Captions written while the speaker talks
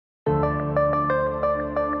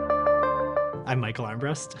I'm Michael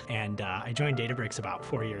Armbrust, and I joined Databricks about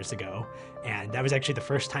 4 years ago, and that was actually the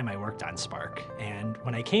first time I worked on Spark. And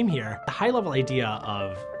when I came here, the high-level idea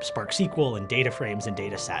of Spark SQL and data frames and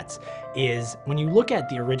data sets is when you look at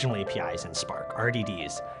the original APIs in Spark,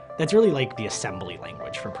 RDDs, that's really like the assembly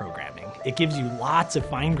language for programming. It gives you lots of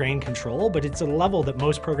fine-grained control, but it's a level that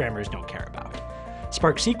most programmers don't care about.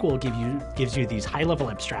 Spark SQL gives you these high-level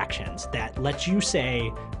abstractions that let you say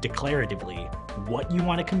declaratively what you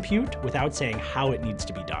want to compute without saying how it needs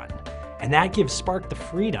to be done. And that gives Spark the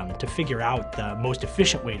freedom to figure out the most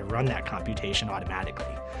efficient way to run that computation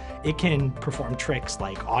automatically. It can perform tricks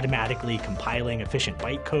like automatically compiling efficient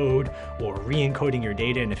bytecode or re-encoding your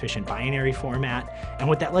data in efficient binary format. And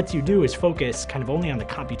what that lets you do is focus kind of only on the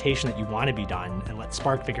computation that you want to be done and let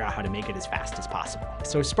Spark figure out how to make it as fast as possible.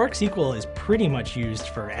 So Spark SQL is pretty much used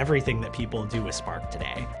for everything that people do with Spark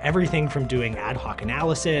today. Everything from doing ad hoc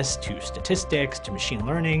analysis to statistics to machine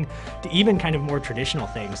learning to even kind of more traditional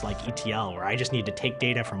things like ETL, where I just need to take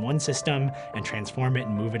data from one system and transform it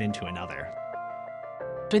and move it into another.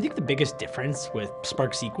 So I think the biggest difference with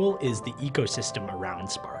Spark SQL is the ecosystem around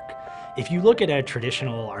Spark. If you look at a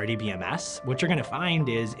traditional RDBMS, what you're going to find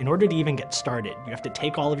is in order to even get started, you have to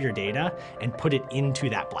take all of your data and put it into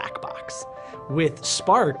that black box. With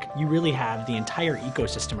Spark, you really have the entire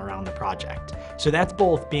ecosystem around the project. So that's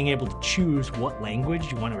both being able to choose what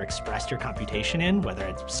language you want to express your computation in, whether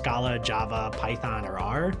it's Scala, Java, Python, or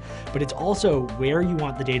R, but it's also where you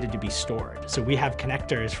want the data to be stored. So we have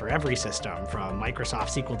connectors for every system, from Microsoft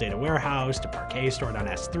SQL Data Warehouse to Parquet stored on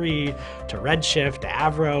S3, to Redshift, to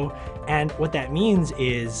Avro. And what that means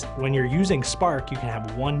is when you're using Spark, you can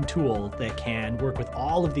have one tool that can work with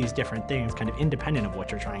all of these different things kind of independent of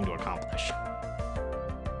what you're trying to accomplish.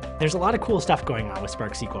 There's a lot of cool stuff going on with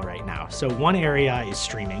Spark SQL right now. So one area is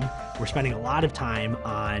streaming. We're spending a lot of time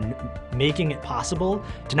on making it possible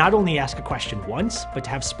to not only ask a question once, but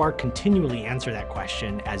to have Spark continually answer that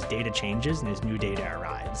question as data changes and as new data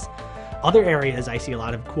arrives. Other areas I see a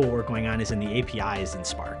lot of cool work going on is in the APIs in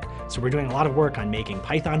Spark. So we're doing a lot of work on making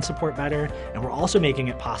Python support better, and we're also making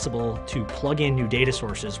it possible to plug in new data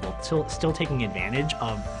sources while still taking advantage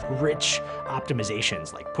of rich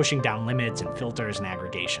optimizations like pushing down limits and filters and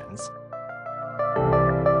aggregations.